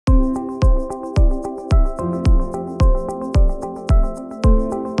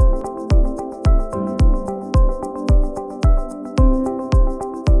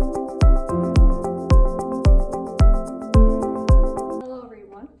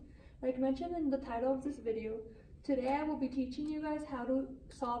Like mentioned in the title of this video, today I will be teaching you guys how to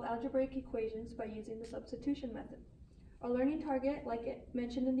solve algebraic equations by using the substitution method. Our learning target, like it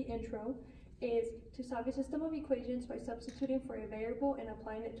mentioned in the intro, is to solve a system of equations by substituting for a variable and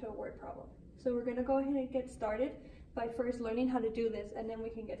applying it to a word problem. So we're going to go ahead and get started by first learning how to do this, and then we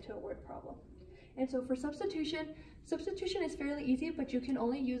can get to a word problem. And so for substitution is fairly easy, but you can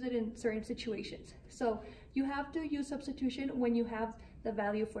only use it in certain situations. So you have to use substitution when you have the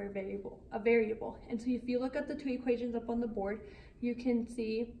value for a variable. And so if you look at the two equations up on the board, you can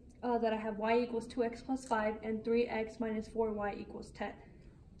see that I have y equals 2x plus 5 and 3x minus 4y equals 10.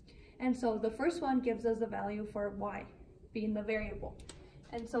 And so the first one gives us the value for y, being the variable.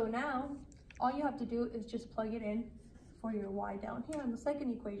 And so now all you have to do is just plug it in for your y down here in the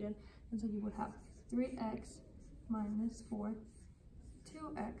second equation. And so you would have 3x minus 4,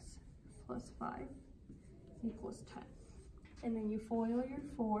 2x plus 5 equals 10. And then you FOIL your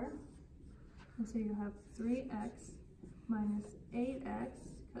 4, and so you have 3x minus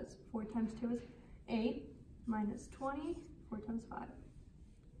 8x, because 4 times 2 is 8, minus 20, 4 times 5,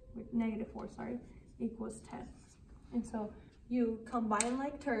 with negative 4, sorry, equals 10. And so you combine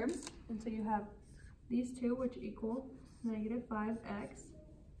like terms, and so you have these two, which equal negative 5x.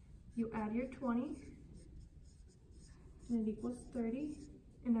 You add your 20, and it equals 30,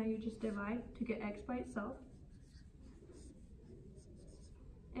 and now you just divide to get x by itself,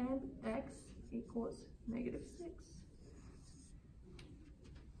 and x equals negative 6.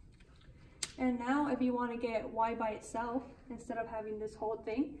 And now if you want to get y by itself, instead of having this whole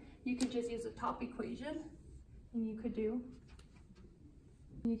thing, you can just use the top equation, and you can do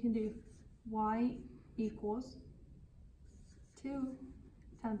y equals 2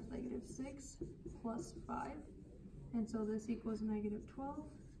 times negative 6 plus 5, and so this equals negative 12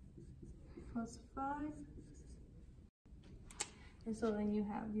 plus 5, and so then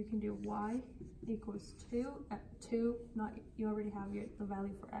you can do y equals 2 at 2, you already have the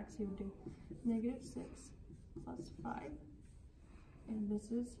value for x, you would do negative 6 plus 5, and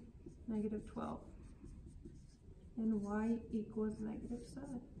this is negative 12, and y equals negative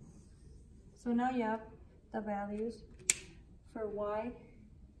 7. So now you have the values for y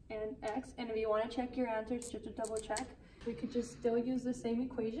and x, and if you want to check your answers just to double check, we could just still use the same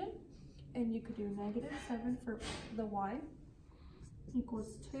equation, and you could do negative 7 for the y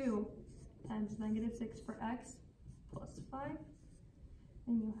equals 2 times negative 6 for x plus 5,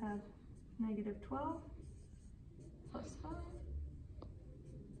 and you have negative 12 plus 5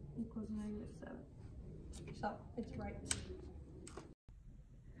 equals negative 7. So it's right.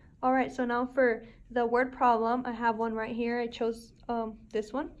 Alright, so now for the word problem, I have one right here. I chose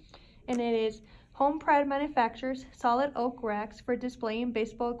this one, and it is Home Pride manufactures solid oak racks for displaying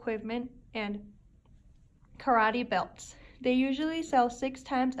baseball equipment and karate belts. They usually sell 6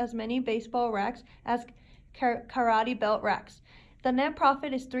 times as many baseball racks as karate belt racks. The net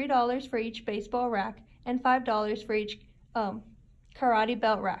profit is $3 for each baseball rack and $5 for each karate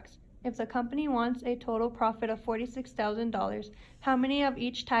belt racks. If the company wants a total profit of $46,000, how many of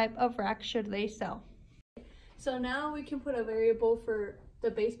each type of rack should they sell? So now we can put a variable for the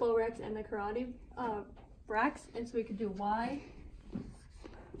baseball racks and the karate racks, and so we could do y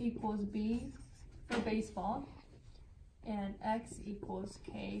equals b for baseball and x equals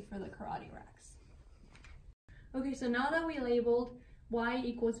k for the karate racks. Okay, so now that we labeled y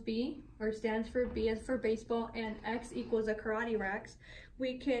equals b, or stands for b as for baseball, and x equals the karate racks,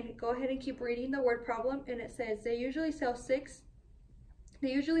 we can go ahead and keep reading the word problem, and it says they usually sell 6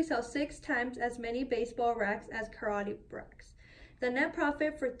 times as many baseball racks as karate racks. The net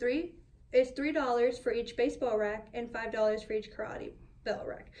profit is $3 for each baseball rack and $5 for each karate belt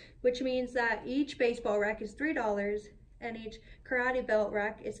rack, which means that each baseball rack is $3 and each karate belt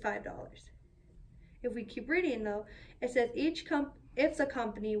rack is $5. If we keep reading though, it says if the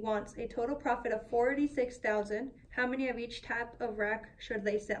company wants a total profit of $46,000, how many of each type of rack should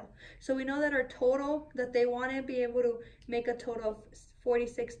they sell? So we know that our total, that they want to be able to make a total of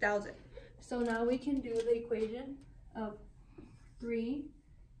 $46,000. So now we can do the equation of 3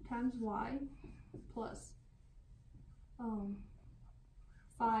 times y plus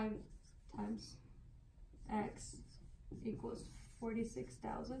 5 times x equals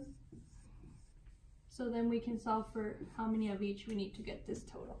 46,000. So then we can solve for how many of each we need to get this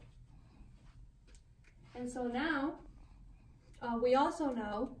total. And so now we also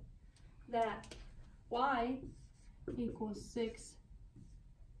know that y equals 6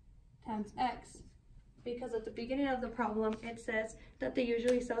 times x, because at the beginning of the problem it says that they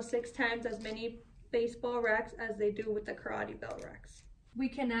usually sell 6 times as many baseball racks as they do with the karate belt racks. We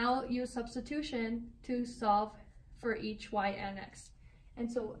can now use substitution to solve for each y and x.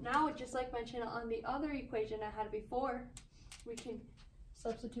 And so now, just like mentioned on the other equation I had before, we can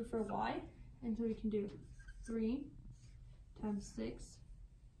substitute for y, and so we can do 3 times 6x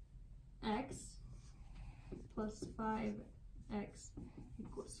plus 5x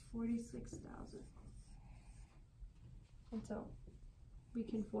equals 46,000. And so we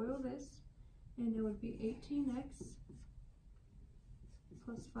can FOIL this, and it would be 18x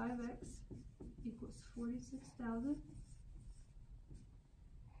plus 5x equals 46,000.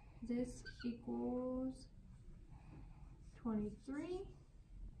 This equals 23x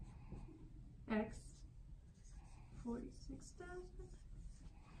 46,000.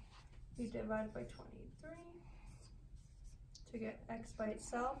 We divide by 23 to get x by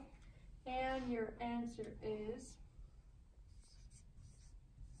itself, and your answer is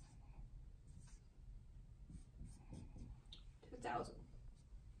 2,000.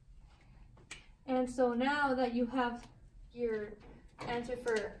 And so now that you have your answer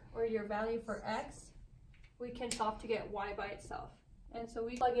for, or your value for x, we can solve to get y by itself. And so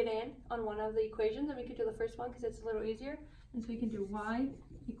we plug it in on one of the equations, and we can do the first one because it's a little easier. And so we can do y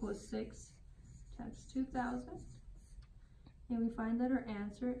equals 6 times 2,000. And we find that our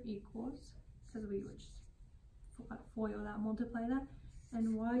answer equals, because we would just FOIL that, multiply that,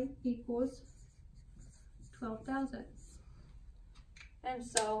 and y equals 12,000. And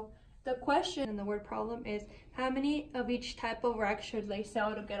so the question in the word problem is, how many of each type of rack should they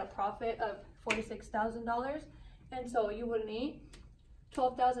sell to get a profit of $46,000? And so you would need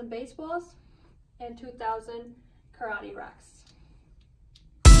 12,000 baseballs and 2,000 karate racks.